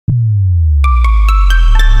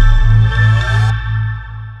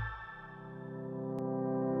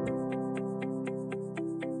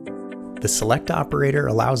The select operator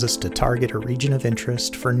allows us to target a region of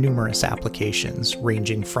interest for numerous applications,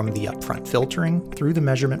 ranging from the upfront filtering through the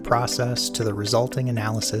measurement process to the resulting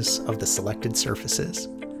analysis of the selected surfaces.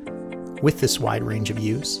 With this wide range of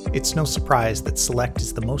use, it's no surprise that select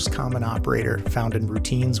is the most common operator found in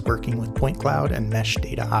routines working with point cloud and mesh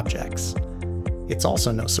data objects. It's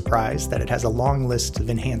also no surprise that it has a long list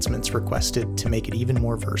of enhancements requested to make it even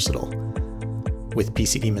more versatile. With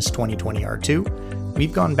PC-DMIS 2020 R2,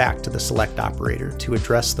 we've gone back to the select operator to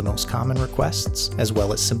address the most common requests, as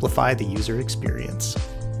well as simplify the user experience.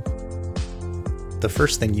 The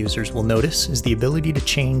first thing users will notice is the ability to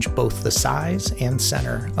change both the size and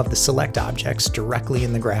center of the select objects directly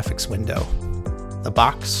in the graphics window. The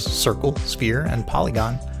box, circle, sphere, and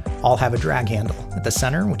polygon all have a drag handle at the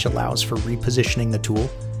center, which allows for repositioning the tool,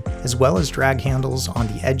 as well as drag handles on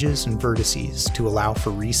the edges and vertices to allow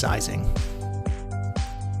for resizing.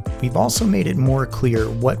 We've also made it more clear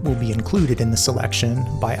what will be included in the selection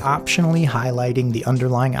by optionally highlighting the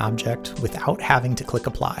underlying object without having to click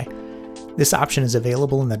apply. This option is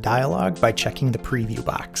available in the dialog by checking the preview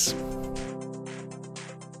box.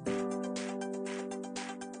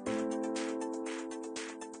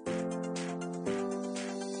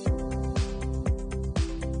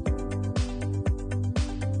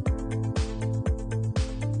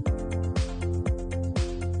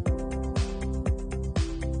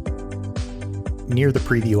 Near the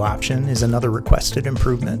preview option is another requested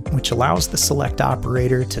improvement, which allows the select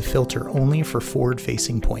operator to filter only for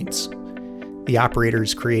forward-facing points. The operator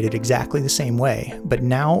is created exactly the same way, but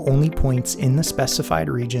now only points in the specified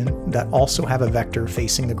region that also have a vector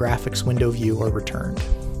facing the graphics window view are returned.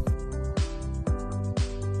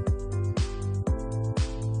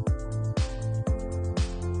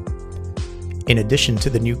 In addition to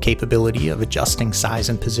the new capability of adjusting size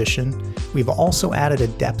and position, we've also added a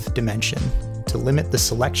depth dimension to limit the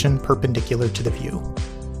selection perpendicular to the view.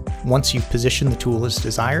 Once you've positioned the tool as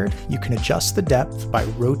desired, you can adjust the depth by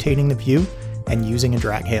rotating the view and using a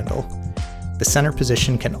drag handle. The center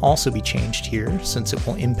position can also be changed here, since it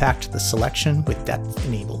will impact the selection with depth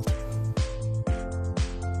enabled.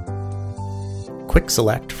 Quick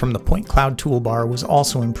Select from the Pointcloud toolbar was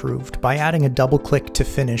also improved by adding a double-click to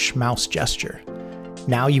finish mouse gesture.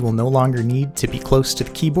 Now you will no longer need to be close to the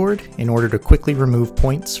keyboard in order to quickly remove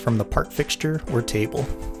points from the part fixture or table.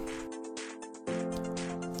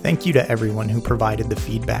 Thank you to everyone who provided the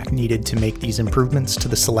feedback needed to make these improvements to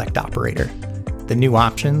the select operator. The new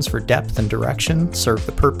options for depth and direction serve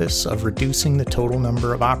the purpose of reducing the total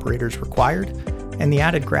number of operators required, and the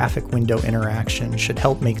added graphic window interaction should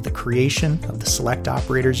help make the creation of the select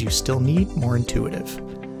operators you still need more intuitive.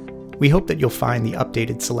 We hope that you'll find the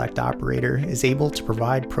updated select operator is able to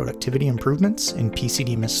provide productivity improvements in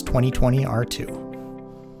PC-DMIS 2020 R2.